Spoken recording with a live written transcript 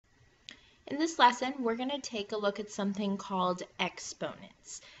In this lesson, we're going to take a look at something called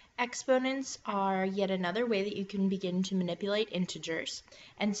exponents. Exponents are yet another way that you can begin to manipulate integers.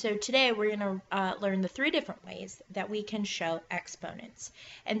 And so today we're going to learn the three different ways that we can show exponents.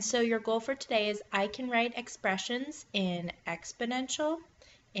 And so your goal for today is I can write expressions in exponential,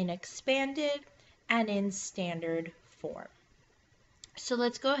 in expanded, and in standard form. So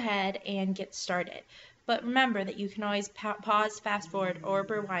let's go ahead and get started. But remember that you can always pause, fast forward, or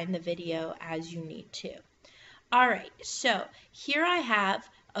rewind the video as you need to. Alright, so here I have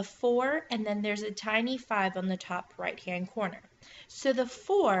a 4 and then there's a tiny 5 on the top right hand corner. So the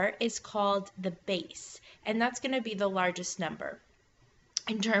 4 is called the base, and that's going to be the largest number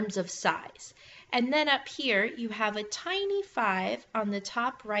in terms of size. And then up here you have a tiny 5 on the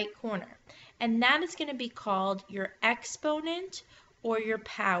top right corner, and that is going to be called your exponent or your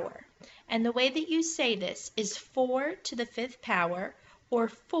power. And the way that you say this is 4 to the 5th power, or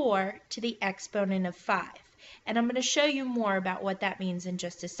 4 to the exponent of 5. And I'm going to show you more about what that means in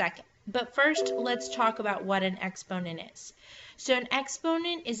just a second. But first, let's talk about what an exponent is. So an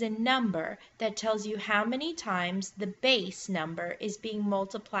exponent is a number that tells you how many times the base number is being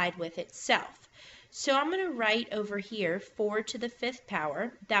multiplied with itself. So I'm going to write over here 4 to the 5th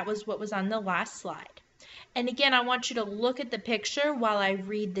power. That was what was on the last slide. And again, I want you to look at the picture while I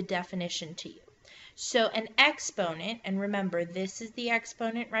read the definition to you. So an exponent, and remember this is the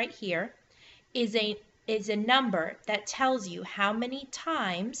exponent right here, is a number that tells you how many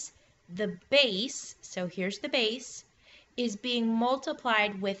times the base, so here's the base, is being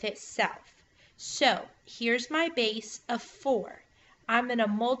multiplied with itself. So here's my base of 4. I'm going to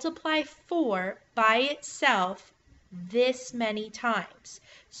multiply 4 by itself this many times.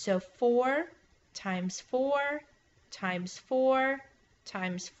 So 4 times 4 times 4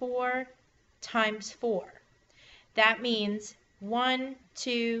 times 4 times 4. That means 1,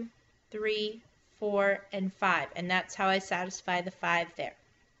 2, 3, 4, and 5. And that's how I satisfy the 5 there.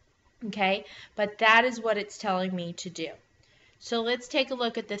 Okay? But that is what it's telling me to do. So let's take a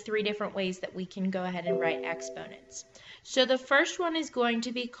look at the three different ways that we can go ahead and write exponents. So the first one is going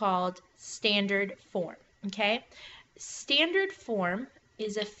to be called standard form. Okay? Standard form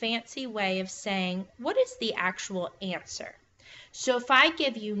is a fancy way of saying what is the actual answer. So if I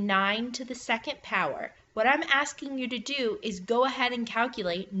give you 9 to the 2nd power, what I'm asking you to do is go ahead and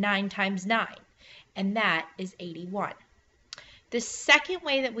calculate 9 times 9, and that is 81. The second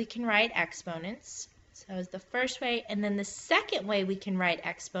way that we can write exponents, so is the first way, and then the second way we can write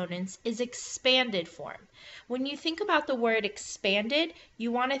exponents is expanded form. When you think about the word expanded,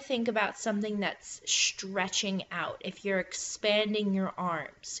 you want to think about something that's stretching out, if you're expanding your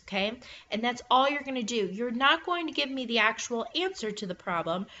arms, okay? And that's all you're going to do. You're not going to give me the actual answer to the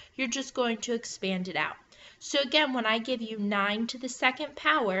problem, you're just going to expand it out. So again, when I give you 9 to the 2nd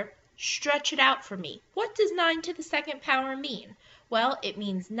power, stretch it out for me. What does 9 to the 2nd power mean? Well, it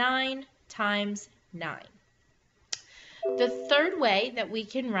means 9 times 9. The third way that we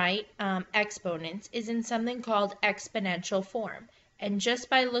can write exponents is in something called exponential form. And just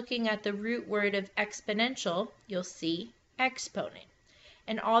by looking at the root word of exponential, you'll see exponent.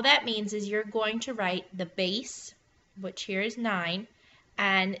 And all that means is you're going to write the base, which here is 9,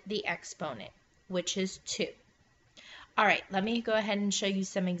 and the exponent, which is 2. All right, let me go ahead and show you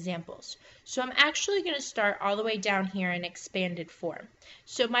some examples. So I'm actually going to start all the way down here in expanded form.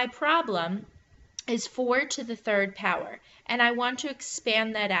 So my problem is 4 to the 3rd power, and I want to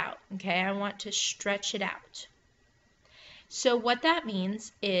expand that out, okay? I want to stretch it out. So what that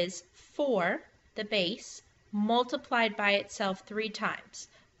means is 4, the base, multiplied by itself 3 times.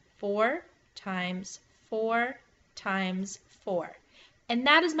 4 times 4 times 4. And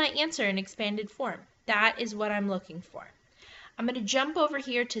that is my answer in expanded form. That is what I'm looking for. I'm going to jump over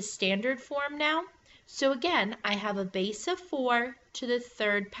here to standard form now. So again, I have a base of 4 to the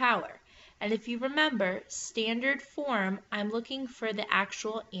 3rd power. And if you remember, standard form, I'm looking for the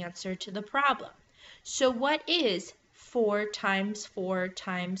actual answer to the problem. So what is 4 times 4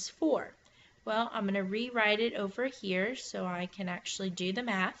 times 4? Well, I'm going to rewrite it over here so I can actually do the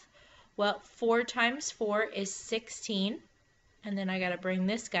math. Well, 4 times 4 is 16, and then I got to bring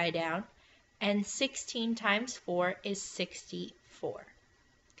this guy down. And 16 times 4 is 64.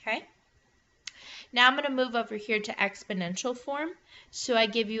 Okay? Now I'm going to move over here to exponential form. So I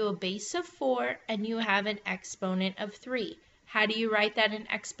give you a base of 4 and you have an exponent of 3. How do you write that in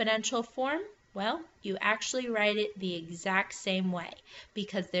exponential form? Well, you actually write it the exact same way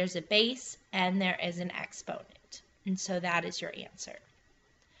because there's a base and there is an exponent. And so that is your answer.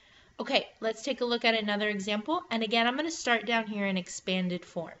 Okay, let's take a look at another example. And again, I'm going to start down here in expanded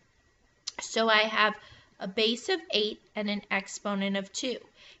form. So I have a base of 8 and an exponent of 2.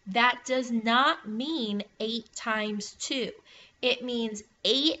 That does not mean 8 times 2. It means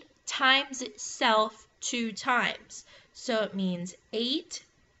 8 times itself 2 times. So it means 8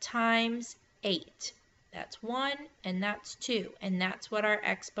 times 8. That's 1 and that's 2. And that's what our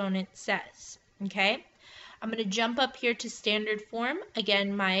exponent says. Okay? I'm going to jump up here to standard form.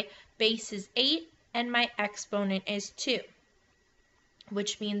 Again, my base is 8 and my exponent is 2,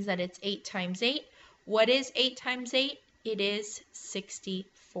 which means that it's 8 times 8. What is 8 times 8? It is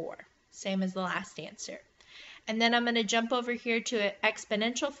 64. Same as the last answer. And then I'm going to jump over here to an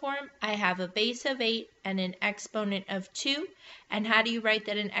exponential form. I have a base of 8 and an exponent of 2. And how do you write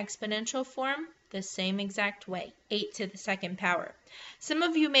that in exponential form? The same exact way, 8 to the second power. Some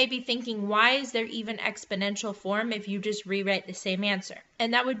of you may be thinking, why is there even exponential form if you just rewrite the same answer?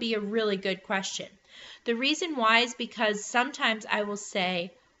 And that would be a really good question. The reason why is because sometimes I will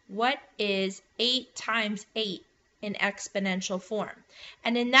say, what is 8 times 8 in exponential form?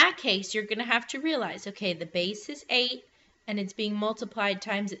 And in that case, you're going to have to realize, okay, the base is 8 and it's being multiplied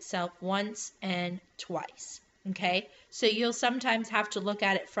times itself once and twice. Okay, so you'll sometimes have to look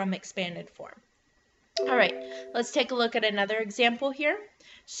at it from expanded form. All right, let's take a look at another example here.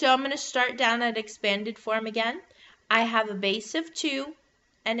 So I'm going to start down at expanded form again. I have a base of 2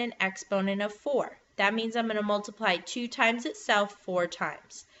 and an exponent of 4. That means I'm going to multiply 2 times itself 4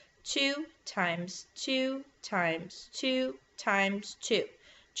 times. 2 times 2 times 2 times 2.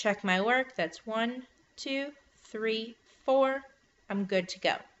 Check my work. That's 1, 2, 3, 4. I'm good to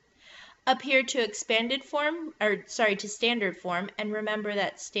go. Up here to expanded form, to standard form, and remember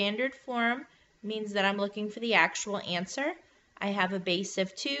that standard form means that I'm looking for the actual answer. I have a base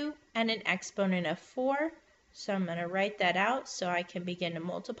of 2 and an exponent of 4, so I'm going to write that out so I can begin to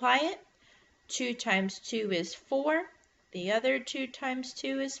multiply it. 2 times 2 is 4. The other 2 times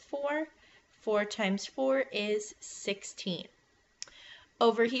 2 is 4. 4 times 4 is 16.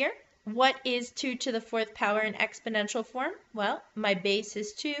 Over here, what is 2 to the 4th power in exponential form? Well, my base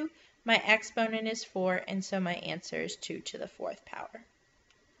is 2, my exponent is 4, and so my answer is 2 to the 4th power.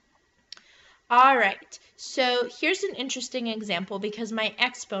 All right, so here's an interesting example because my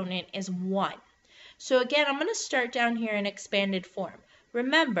exponent is 1. So again, I'm going to start down here in expanded form.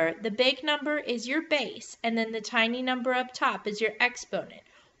 Remember, the big number is your base, and then the tiny number up top is your exponent.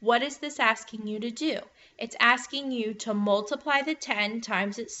 What is this asking you to do? It's asking you to multiply the 10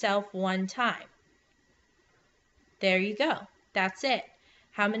 times itself 1 time. There you go. That's it.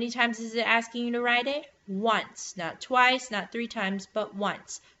 How many times is it asking you to write it? Once. Not twice, not 3 times, but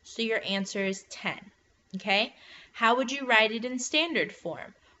once. So your answer is 10. Okay? How would you write it in standard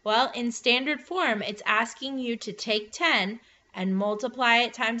form? Well, in standard form, it's asking you to take 10 and multiply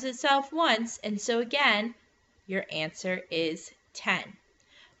it times itself once, and so again, your answer is 10.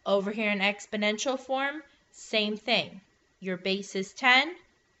 Over here in exponential form, same thing. Your base is 10,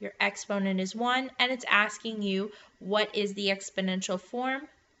 your exponent is 1, and it's asking you what is the exponential form?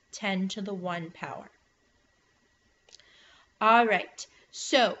 10 to the 1 power. All right,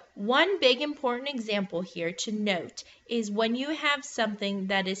 so one big important example here to note is when you have something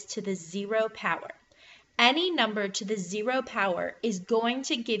that is to the 0 power. Any number to the 0 power is going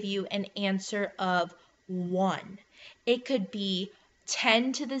to give you an answer of 1. It could be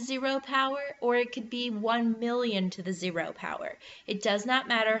 10 to the 0 power, or it could be 1,000,000 to the 0 power. It does not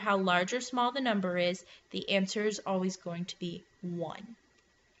matter how large or small the number is, the answer is always going to be 1.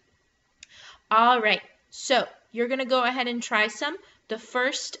 All right, so you're going to go ahead and try some. The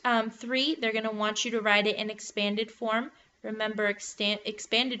first 3, they're going to want you to write it in expanded form. Remember,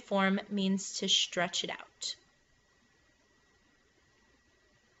 expanded form means to stretch it out.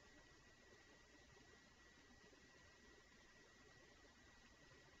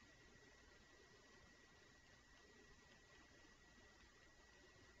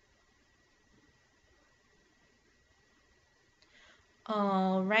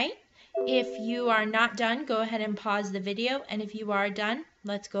 All right. If you are not done, go ahead and pause the video. And if you are done,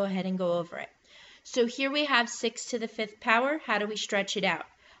 let's go ahead and go over it. So here we have 6 to the 5th power. How do we stretch it out?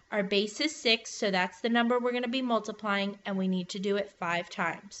 Our base is 6, so that's the number we're going to be multiplying, and we need to do it 5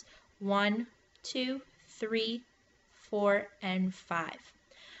 times. 1, 2, 3, 4, and 5.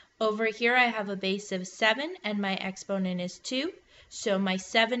 Over here I have a base of 7, and my exponent is 2. So my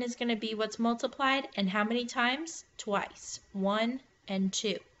 7 is going to be what's multiplied, and how many times? Twice. 1 and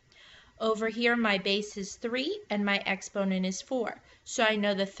 2. Over here my base is 3 and my exponent is 4. So I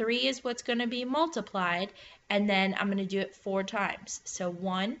know the 3 is what's going to be multiplied, and then I'm going to do it 4 times. So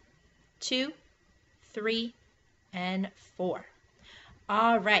 1, 2, 3, and 4.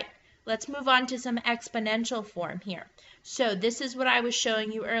 All right, let's move on to some exponential form here. So this is what I was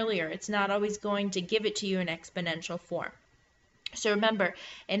showing you earlier. It's not always going to give it to you in exponential form. So remember,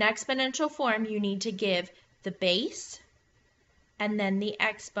 in exponential form, you need to give the base and then the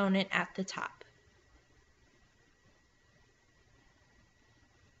exponent at the top.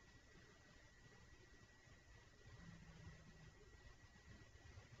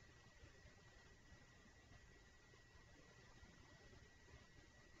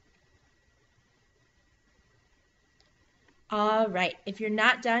 All right, if you're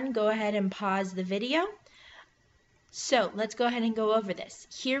not done, go ahead and pause the video. So let's go ahead and go over this.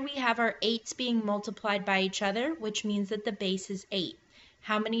 Here we have our 8s being multiplied by each other, which means that the base is 8.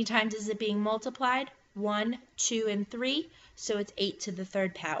 How many times is it being multiplied? 1, 2, and 3, so it's 8 to the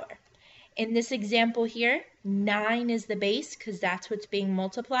third power. In this example here, 9 is the base because that's what's being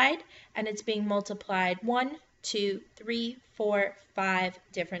multiplied, and it's being multiplied 1, 2, 3, 4, 5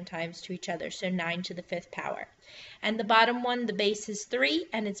 different times to each other, so 9 to the 5th power. And the bottom one, the base is 3,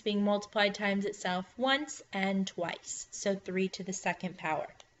 and it's being multiplied times itself once and twice, so 3 to the 2nd power.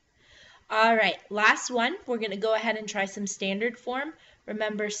 All right, last one, we're going to go ahead and try some standard form.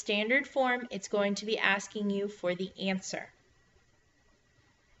 Remember, standard form, it's going to be asking you for the answer.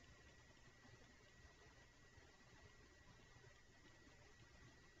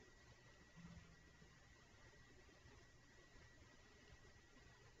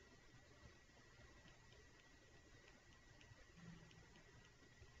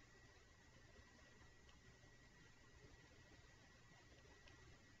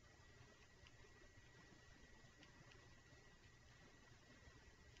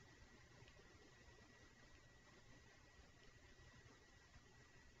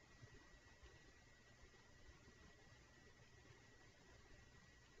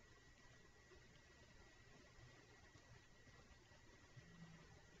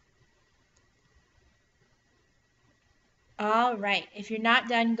 All right, if you're not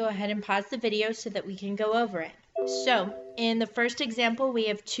done, go ahead and pause the video so that we can go over it. So in the first example, we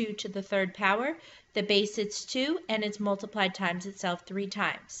have 2 to the 3rd power. The base is 2, and it's multiplied times itself 3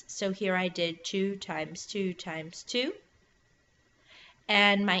 times. So here I did 2 times 2 times 2,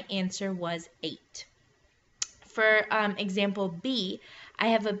 and my answer was 8. For example B, I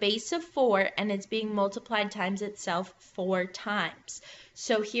have a base of 4, and it's being multiplied times itself 4 times.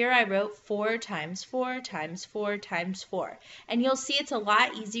 So here I wrote 4 times 4 times 4 times 4. And you'll see it's a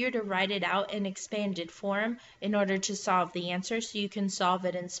lot easier to write it out in expanded form in order to solve the answer, so you can solve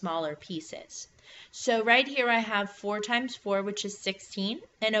it in smaller pieces. So right here I have 4 times 4, which is 16,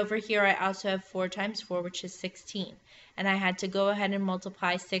 and over here I also have 4 times 4, which is 16. And I had to go ahead and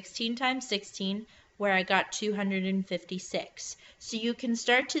multiply 16 times 16, where I got 256. So you can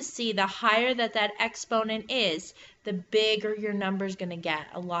start to see the higher that exponent is, the bigger your number is going to get,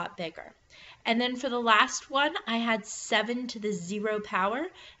 a lot bigger. And then for the last one, I had 7 to the 0 power,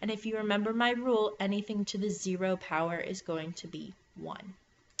 and if you remember my rule, anything to the 0 power is going to be 1.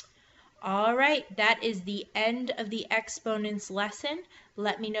 All right, that is the end of the exponents lesson.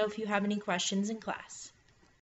 Let me know if you have any questions in class.